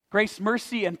Grace,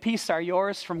 mercy, and peace are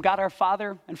yours from God our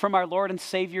Father and from our Lord and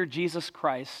Savior Jesus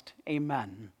Christ.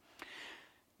 Amen.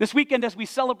 This weekend, as we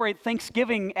celebrate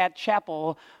Thanksgiving at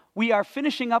Chapel, we are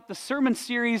finishing up the sermon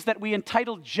series that we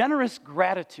entitled Generous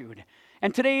Gratitude.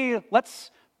 And today,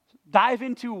 let's dive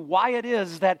into why it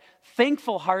is that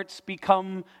thankful hearts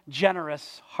become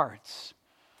generous hearts.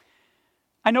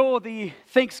 I know the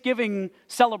Thanksgiving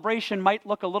celebration might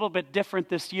look a little bit different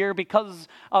this year because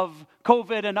of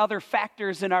COVID and other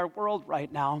factors in our world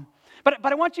right now. But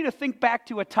I want you to think back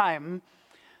to a time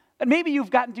that maybe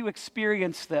you've gotten to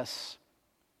experience this.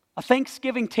 A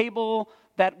Thanksgiving table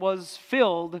that was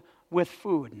filled with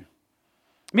food.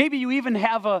 Maybe you even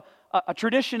have a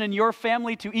tradition in your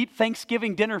family to eat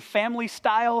Thanksgiving dinner family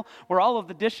style, where all of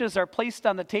the dishes are placed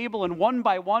on the table and one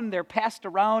by one they're passed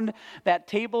around that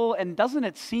table. And doesn't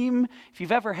it seem, if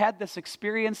you've ever had this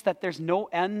experience, that there's no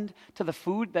end to the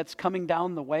food that's coming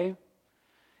down the way?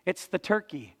 It's the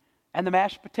turkey and the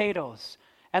mashed potatoes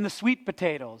and the sweet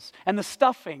potatoes and the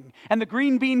stuffing and the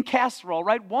green bean casserole,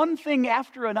 right? One thing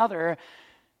after another.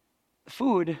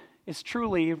 Food is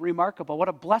truly remarkable. What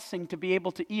a blessing to be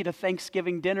able to eat a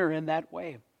Thanksgiving dinner in that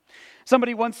way.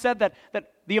 Somebody once said that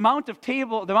the amount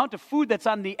of food that's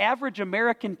on the average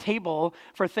American table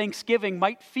for Thanksgiving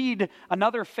might feed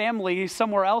another family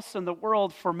somewhere else in the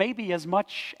world for maybe as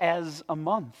much as a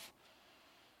month.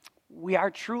 We are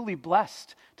truly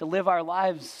blessed to live our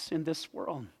lives in this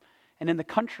world and in the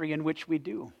country in which we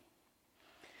do.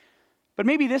 But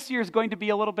maybe this year is going to be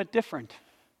a little bit different.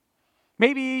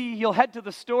 Maybe you'll head to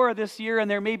the store this year and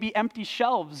there may be empty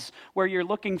shelves where you're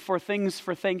looking for things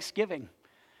for Thanksgiving.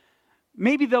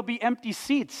 Maybe there'll be empty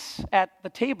seats at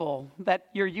the table that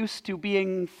you're used to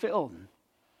being filled.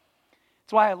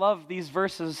 That's why I love these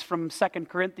verses from 2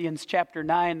 Corinthians chapter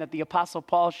 9 that the Apostle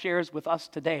Paul shares with us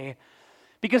today.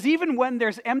 Because even when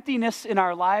there's emptiness in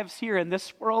our lives here in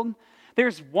this world,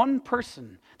 there's one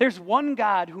person, there's one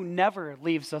God who never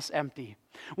leaves us empty.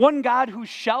 One God whose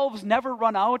shelves never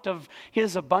run out of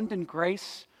his abundant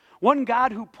grace. One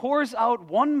God who pours out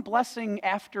one blessing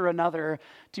after another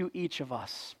to each of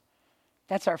us.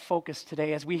 That's our focus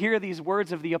today. As we hear these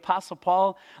words of the Apostle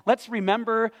Paul, let's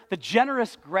remember the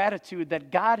generous gratitude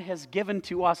that God has given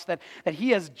to us, that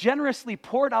he has generously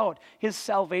poured out his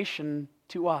salvation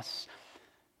to us.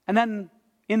 And then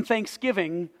in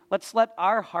thanksgiving, let's let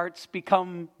our hearts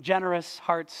become generous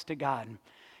hearts to God.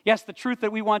 Yes, the truth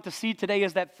that we want to see today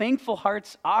is that thankful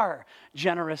hearts are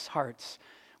generous hearts.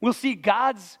 We'll see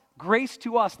God's grace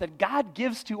to us, that God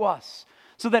gives to us,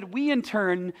 so that we in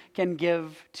turn can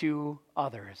give to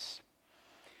others.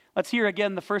 Let's hear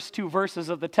again the first two verses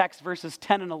of the text, verses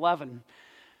 10 and 11.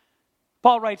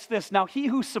 Paul writes this, "Now he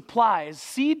who supplies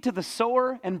seed to the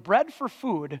sower and bread for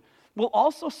food will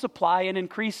also supply and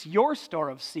increase your store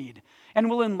of seed, and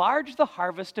will enlarge the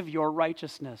harvest of your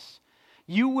righteousness.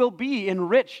 You will be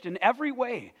enriched in every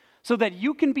way, so that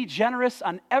you can be generous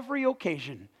on every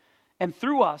occasion. And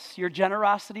through us, your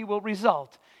generosity will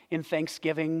result in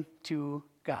thanksgiving to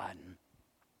God."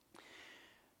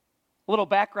 A little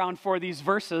background for these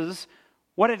verses.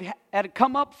 What had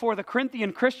come up for the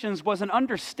Corinthian Christians was an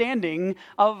understanding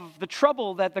of the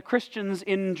trouble that the Christians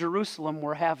in Jerusalem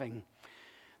were having.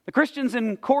 The Christians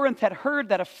in Corinth had heard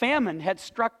that a famine had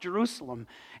struck Jerusalem,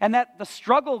 and that the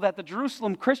struggle that the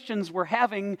Jerusalem Christians were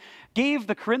having gave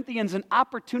the Corinthians an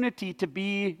opportunity to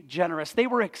be generous. They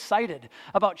were excited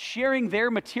about sharing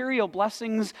their material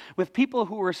blessings with people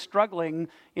who were struggling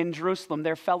in Jerusalem,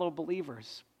 their fellow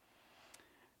believers.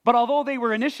 But although they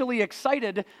were initially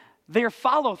excited, their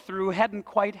follow-through hadn't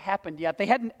quite happened yet. They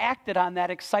hadn't acted on that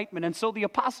excitement. And so the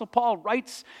Apostle Paul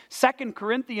writes 2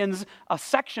 Corinthians, a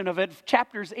section of it,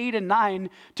 chapters 8 and 9,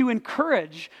 to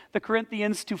encourage the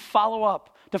Corinthians to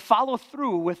follow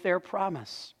through with their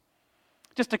promise.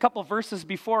 Just a couple verses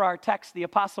before our text, the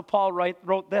Apostle Paul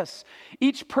wrote this,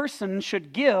 "Each person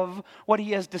should give what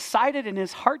he has decided in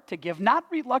his heart to give, not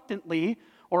reluctantly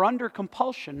or under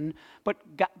compulsion, but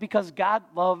because God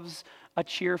loves a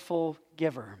cheerful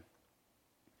giver."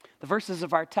 The verses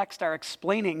of our text are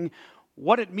explaining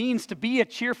what it means to be a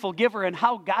cheerful giver and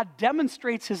how God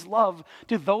demonstrates his love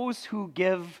to those who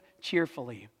give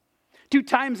cheerfully. 2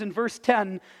 times in verse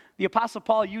 10, the Apostle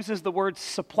Paul uses the word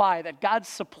supply, that God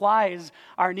supplies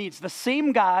our needs. The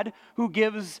same God who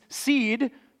gives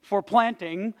seed for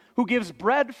planting, who gives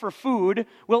bread for food,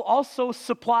 will also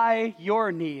supply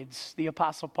your needs, the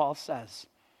Apostle Paul says.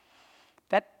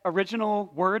 That original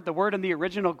word, the word in the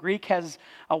original Greek, has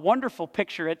a wonderful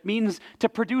picture. It means to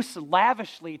produce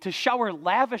lavishly, to shower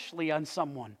lavishly on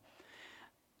someone.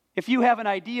 If you have an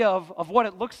idea of what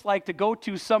it looks like to go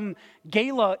to some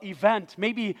gala event,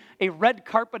 maybe a red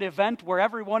carpet event where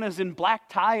everyone is in black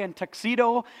tie and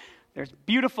tuxedo, there's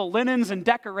beautiful linens and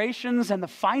decorations, and the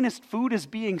finest food is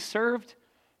being served,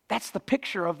 that's the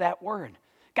picture of that word.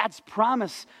 God's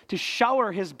promise to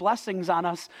shower his blessings on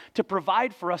us, to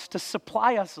provide for us, to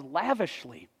supply us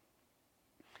lavishly.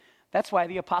 That's why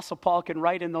the Apostle Paul can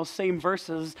write in those same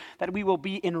verses that we will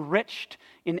be enriched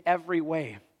in every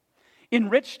way.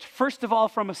 Enriched, first of all,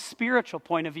 from a spiritual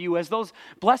point of view, as those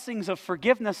blessings of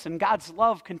forgiveness and God's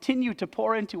love continue to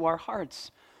pour into our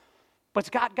hearts. But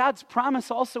God's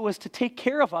promise also is to take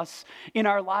care of us in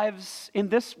our lives in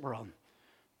this world.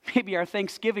 Maybe our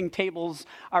Thanksgiving tables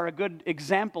are a good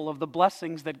example of the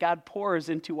blessings that God pours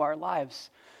into our lives.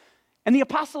 And the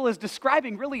apostle is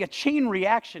describing really a chain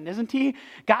reaction, isn't he?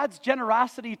 God's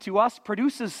generosity to us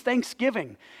produces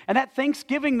thanksgiving. And that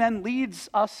thanksgiving then leads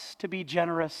us to be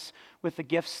generous with the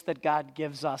gifts that God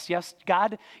gives us. Yes,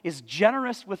 God is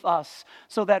generous with us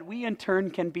so that we in turn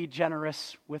can be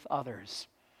generous with others.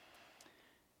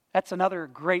 That's another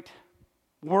great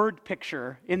word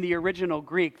picture in the original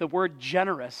Greek, the word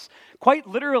generous. Quite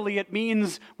literally, it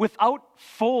means without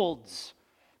folds.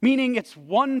 Meaning it's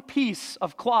one piece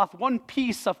of cloth, one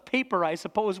piece of paper, I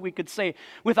suppose we could say,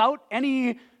 without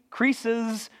any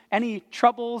creases, any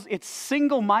troubles. It's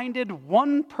single-minded,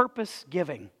 one-purpose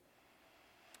giving.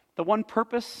 The one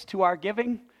purpose to our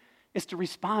giving is to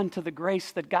respond to the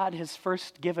grace that God has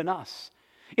first given us.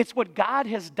 It's what God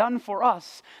has done for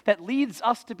us that leads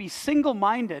us to be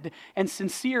single-minded and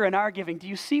sincere in our giving. Do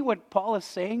you see what Paul is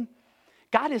saying?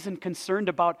 God isn't concerned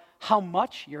about how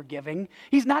much you're giving.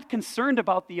 He's not concerned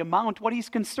about the amount. What he's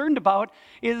concerned about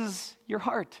is your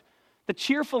heart, the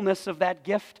cheerfulness of that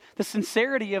gift, the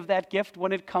sincerity of that gift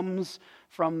when it comes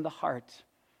from the heart.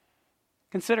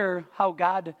 Consider how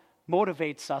God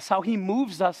motivates us, how he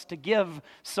moves us to give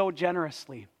so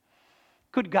generously.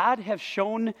 Could God have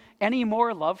shown any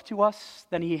more love to us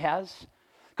than he has?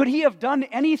 Could he have done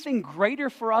anything greater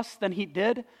for us than he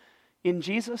did in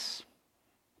Jesus?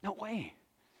 No way.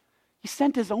 He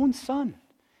sent his own son,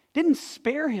 didn't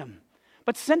spare him,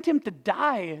 but sent him to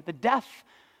die the death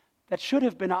that should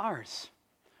have been ours.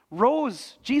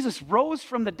 Jesus rose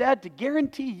from the dead to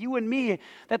guarantee you and me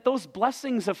that those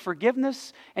blessings of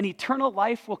forgiveness and eternal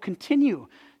life will continue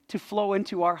to flow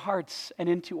into our hearts and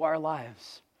into our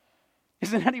lives.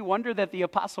 Isn't it any wonder that the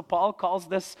Apostle Paul calls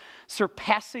this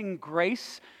surpassing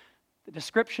grace the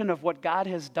description of what God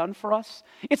has done for us?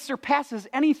 It surpasses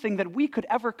anything that we could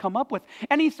ever come up with,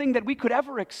 anything that we could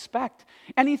ever expect,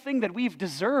 anything that we've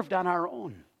deserved on our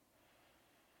own.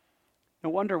 No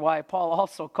wonder why Paul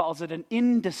also calls it an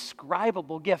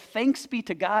indescribable gift. Thanks be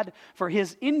to God for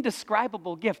his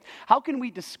indescribable gift. How can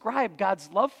we describe God's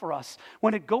love for us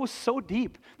when it goes so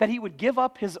deep that he would give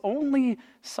up his only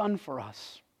son for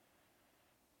us?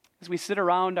 As we sit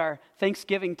around our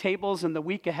Thanksgiving tables in the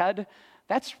week ahead,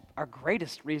 that's our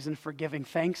greatest reason for giving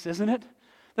thanks, isn't it?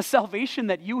 The salvation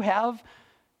that you have,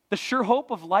 the sure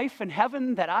hope of life in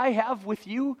heaven that I have with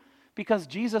you because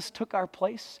Jesus took our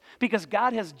place, because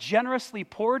God has generously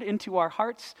poured into our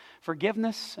hearts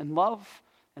forgiveness and love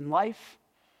and life.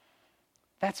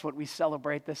 That's what we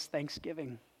celebrate this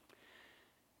Thanksgiving.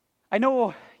 I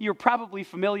know you're probably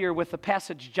familiar with the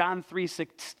passage John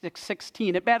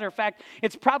 3:16. As a matter of fact,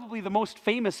 it's probably the most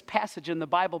famous passage in the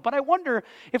Bible. But I wonder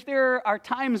if there are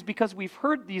times, because we've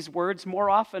heard these words more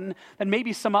often than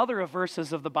maybe some other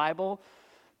verses of the Bible,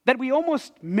 that we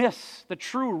almost miss the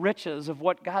true riches of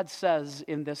what God says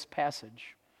in this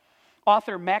passage.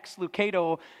 Author Max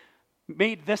Lucado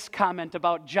made this comment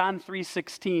about John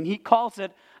 3:16. He calls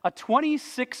it a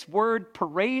 26-word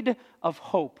parade of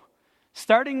hope,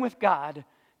 starting with God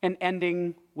and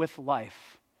ending with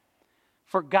life.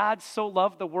 For God so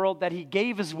loved the world that he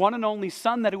gave his one and only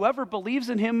Son, that whoever believes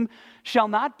in him shall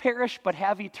not perish but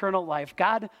have eternal life.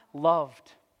 God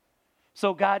loved,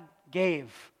 so God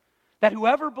gave, that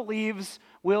whoever believes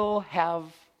will have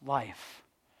life.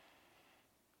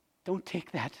 Don't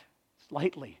take that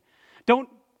lightly. Don't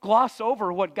gloss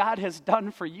over what God has done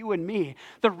for you and me,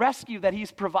 the rescue that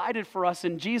he's provided for us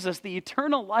in Jesus, the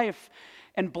eternal life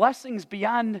and blessings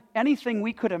beyond anything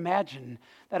we could imagine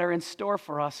that are in store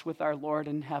for us with our Lord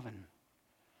in heaven.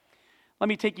 Let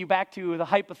me take you back to the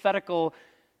hypothetical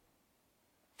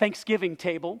Thanksgiving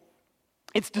table.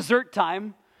 It's dessert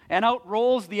time, and out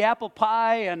rolls the apple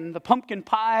pie and the pumpkin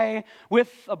pie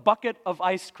with a bucket of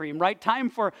ice cream, right? Time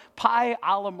for pie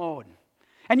a la mode.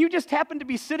 And you just happen to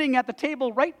be sitting at the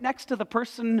table right next to the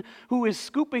person who is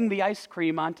scooping the ice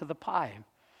cream onto the pie.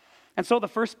 And so the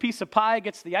first piece of pie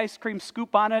gets the ice cream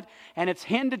scoop on it, and it's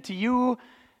handed to you,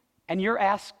 and you're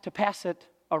asked to pass it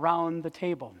around the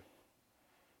table.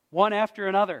 One after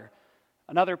another.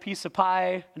 Another piece of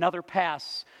pie, another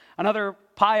pass. Another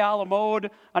pie a la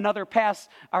mode, another pass.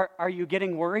 Are you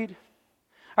getting worried?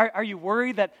 Are you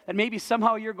worried that maybe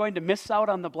somehow you're going to miss out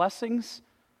on the blessings?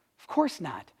 Of course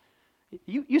not.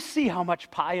 You see how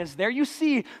much pie is there. You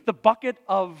see the bucket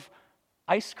of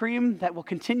ice cream that will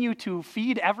continue to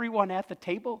feed everyone at the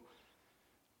table.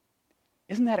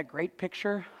 Isn't that a great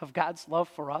picture of God's love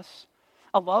for us?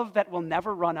 A love that will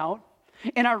never run out.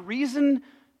 And our reason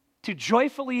to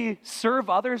joyfully serve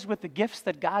others with the gifts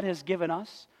that God has given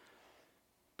us.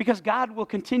 Because God will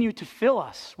continue to fill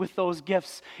us with those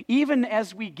gifts, even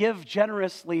as we give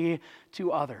generously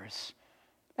to others.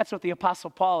 That's what the Apostle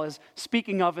Paul is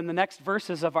speaking of in the next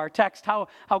verses of our text, how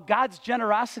God's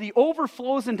generosity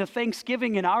overflows into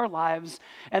thanksgiving in our lives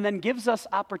and then gives us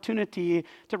opportunity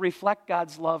to reflect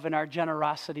God's love in our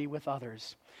generosity with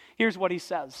others. Here's what he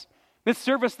says. This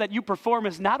service that you perform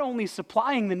is not only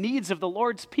supplying the needs of the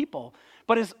Lord's people,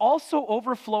 but is also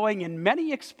overflowing in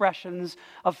many expressions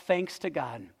of thanks to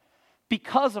God.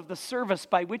 Because of the service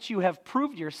by which you have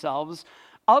proved yourselves,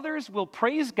 others will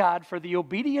praise God for the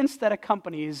obedience that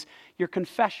accompanies your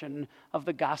confession of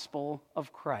the gospel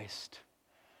of Christ.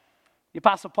 The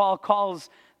Apostle Paul calls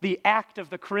the act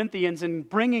of the Corinthians in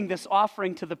bringing this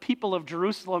offering to the people of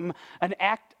Jerusalem an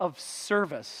act of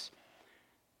service.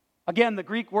 Again, the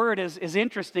Greek word is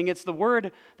interesting. It's the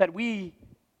word that we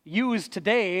use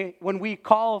today when we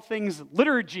call things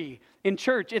liturgy in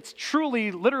church. It's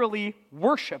truly, literally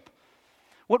worship.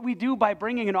 What we do by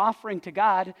bringing an offering to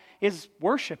God is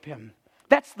worship Him.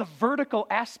 That's the vertical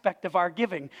aspect of our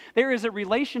giving. There is a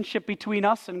relationship between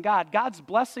us and God. God's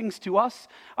blessings to us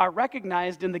are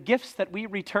recognized in the gifts that we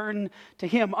return to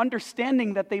Him,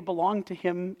 understanding that they belong to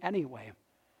Him anyway.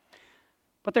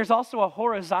 But there's also a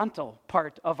horizontal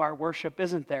part of our worship,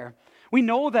 isn't there? We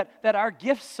know that our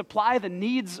gifts supply the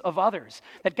needs of others,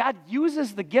 that God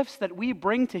uses the gifts that we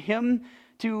bring to Him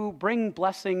to bring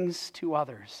blessings to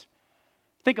others.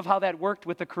 Think of how that worked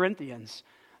with the Corinthians.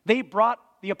 They brought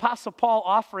the Apostle Paul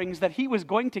offerings that he was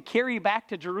going to carry back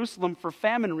to Jerusalem for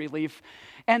famine relief,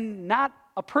 and not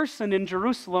a person in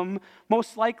Jerusalem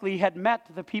most likely had met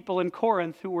the people in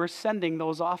Corinth who were sending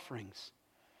those offerings.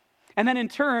 And then in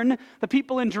turn, the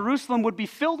people in Jerusalem would be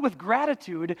filled with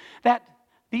gratitude that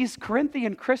these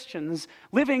Corinthian Christians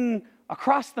living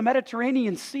across the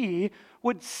Mediterranean Sea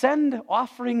would send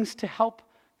offerings to help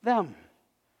them.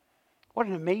 What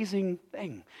an amazing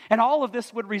thing. And all of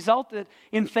this would result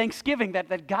in thanksgiving,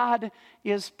 that God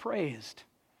is praised.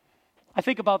 I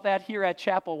think about that here at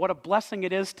Chapel. What a blessing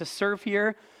it is to serve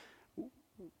here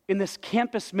in this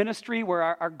campus ministry where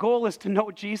our goal is to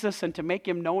know Jesus and to make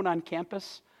Him known on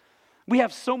campus. We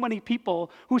have so many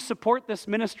people who support this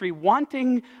ministry,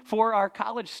 wanting for our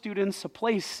college students a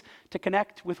place to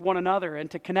connect with one another and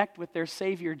to connect with their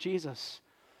Savior, Jesus.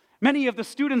 Many of the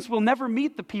students will never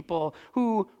meet the people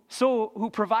who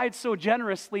provide so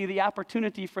generously the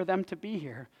opportunity for them to be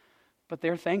here, but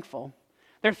they're thankful.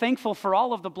 They're thankful for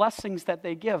all of the blessings that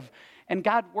they give, and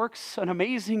God works an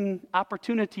amazing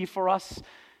opportunity for us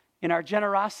in our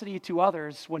generosity to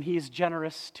others when He is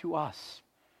generous to us.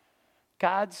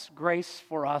 God's grace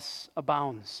for us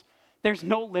abounds. There's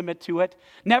no limit to it.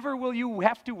 Never will you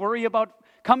have to worry about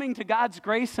coming to God's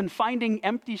grace and finding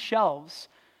empty shelves.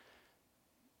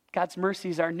 God's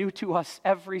mercies are new to us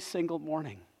every single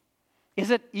morning. Is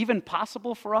it even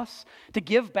possible for us to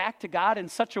give back to God in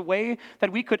such a way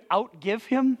that we could outgive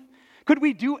Him? Could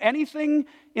we do anything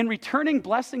in returning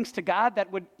blessings to God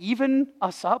that would even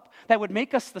us up, that would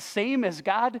make us the same as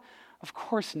God? Of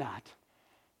course not.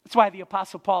 That's why the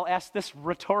Apostle Paul asked this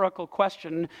rhetorical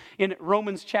question in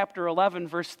Romans chapter 11,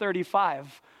 verse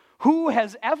 35. Who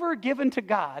has ever given to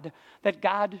God that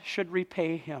God should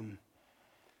repay him?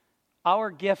 Our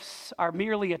gifts are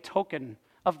merely a token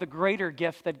of the greater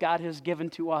gift that God has given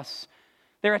to us.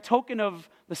 They're a token of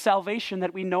the salvation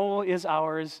that we know is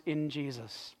ours in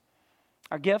Jesus.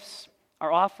 Our gifts,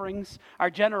 our offerings, our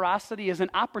generosity is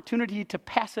an opportunity to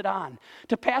pass it on,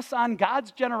 to pass on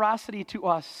God's generosity to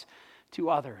us, to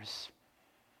others.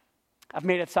 I've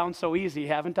made it sound so easy,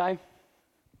 haven't I?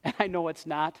 And I know it's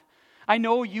not. I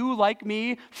know you, like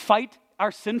me, fight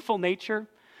our sinful nature.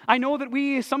 I know that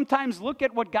we sometimes look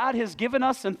at what God has given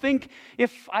us and think,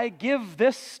 if I give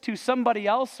this to somebody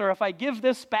else or if I give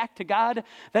this back to God,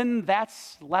 then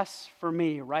that's less for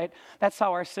me, right? That's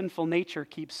how our sinful nature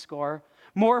keeps score.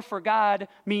 More for God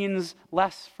means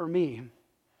less for me.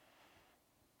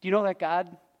 Do you know that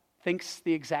God thinks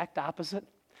the exact opposite?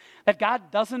 That God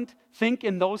doesn't think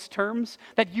in those terms,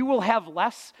 that you will have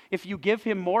less if you give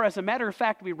him more. As a matter of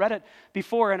fact, we read it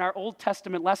before in our Old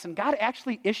Testament lesson. God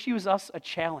actually issues us a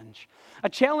challenge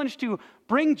to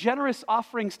bring generous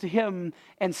offerings to him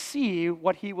and see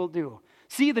what he will do.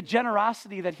 See the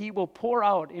generosity that he will pour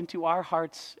out into our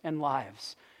hearts and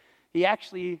lives. He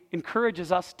actually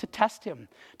encourages us to test him,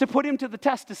 to put him to the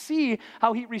test, to see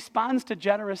how he responds to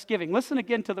generous giving. Listen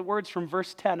again to the words from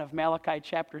verse 10 of Malachi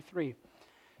chapter 3.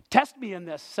 Test me in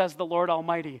this, says the Lord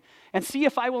Almighty, and see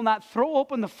if I will not throw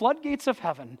open the floodgates of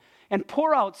heaven and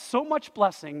pour out so much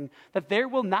blessing that there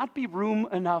will not be room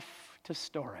enough to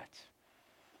store it.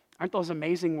 Aren't those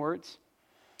amazing words?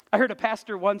 I heard a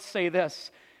pastor once say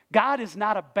this: God is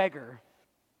not a beggar,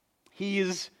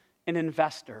 he's an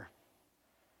investor.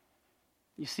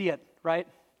 You see it, right?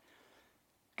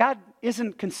 God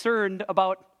isn't concerned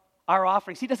about our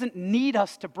offerings. He doesn't need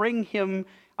us to bring him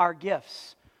our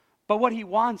gifts. But what he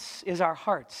wants is our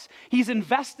hearts. He's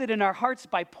invested in our hearts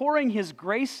by pouring his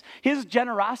grace, his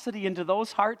generosity into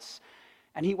those hearts.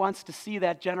 And he wants to see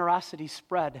that generosity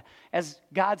spread. As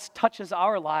God touches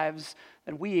our lives,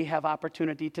 then we have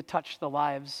opportunity to touch the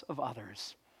lives of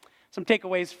others. Some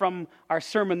takeaways from our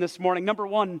sermon this morning. Number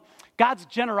one, God's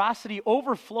generosity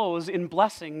overflows in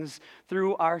blessings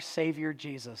through our Savior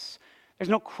Jesus. There's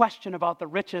no question about the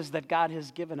riches that God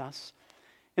has given us.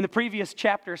 In the previous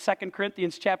chapter, 2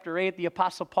 Corinthians chapter 8, the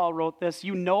Apostle Paul wrote this: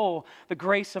 "You know the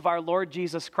grace of our Lord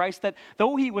Jesus Christ, that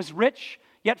though he was rich,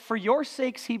 yet for your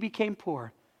sakes he became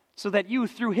poor, so that you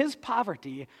through his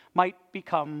poverty might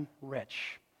become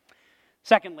rich."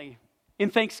 Secondly, in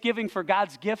thanksgiving for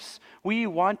God's gifts, we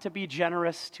want to be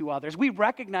generous to others. We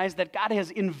recognize that God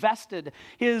has invested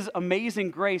his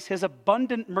amazing grace, his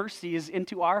abundant mercies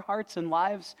into our hearts and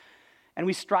lives, and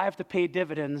we strive to pay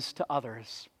dividends to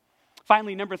others.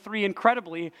 Finally, number three,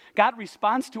 incredibly, God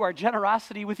responds to our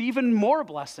generosity with even more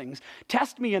blessings.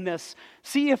 Test me in this.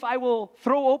 See if I will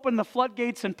throw open the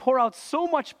floodgates and pour out so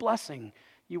much blessing,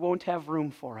 you won't have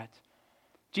room for it.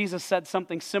 Jesus said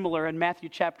something similar in Matthew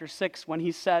chapter 6 when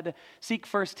he said, "Seek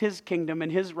first his kingdom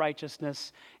and his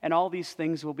righteousness, and all these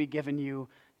things will be given you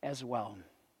as well."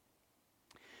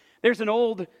 There's an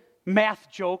old math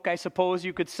joke, I suppose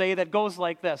you could say, that goes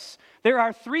like this: there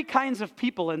are three kinds of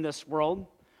people in this world: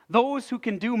 those who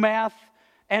can do math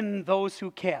and those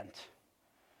who can't.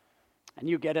 And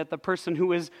you get it, the person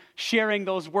who is sharing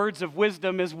those words of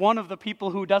wisdom is one of the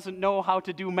people who doesn't know how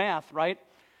to do math, right?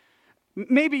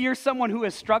 Maybe you're someone who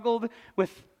has struggled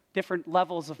with different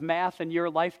levels of math in your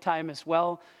lifetime as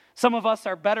well. Some of us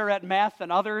are better at math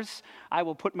than others. I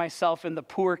will put myself in the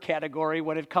poor category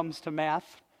when it comes to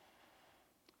math.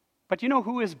 But you know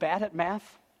who is bad at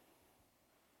math?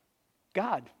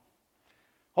 God.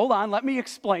 Hold on, let me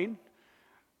explain.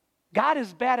 God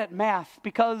is bad at math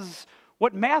because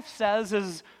what math says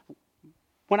is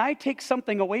when I take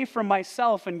something away from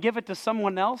myself and give it to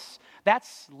someone else,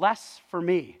 that's less for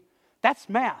me. That's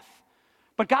math.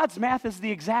 But God's math is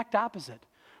the exact opposite.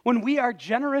 When we are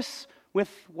generous with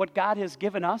what God has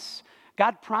given us,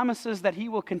 God promises that he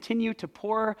will continue to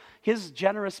pour his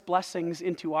generous blessings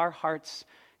into our hearts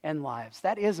and lives.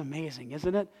 That is amazing,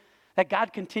 isn't it? That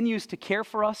God continues to care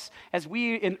for us as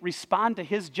we respond to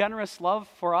his generous love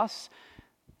for us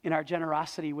in our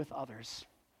generosity with others.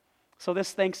 So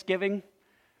this Thanksgiving,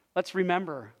 let's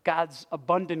remember God's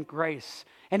abundant grace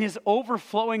and his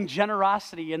overflowing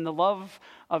generosity in the love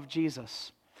of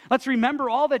Jesus. Let's remember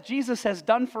all that Jesus has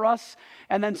done for us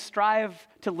and then strive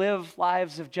to live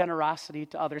lives of generosity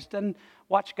to others. Then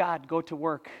watch God go to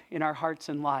work in our hearts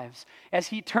and lives as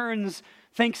he turns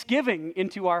thanksgiving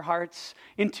into our hearts,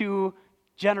 into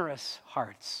generous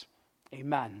hearts.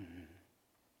 Amen.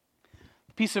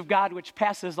 The peace of God, which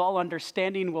passes all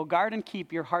understanding, will guard and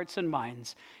keep your hearts and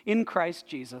minds in Christ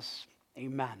Jesus.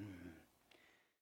 Amen.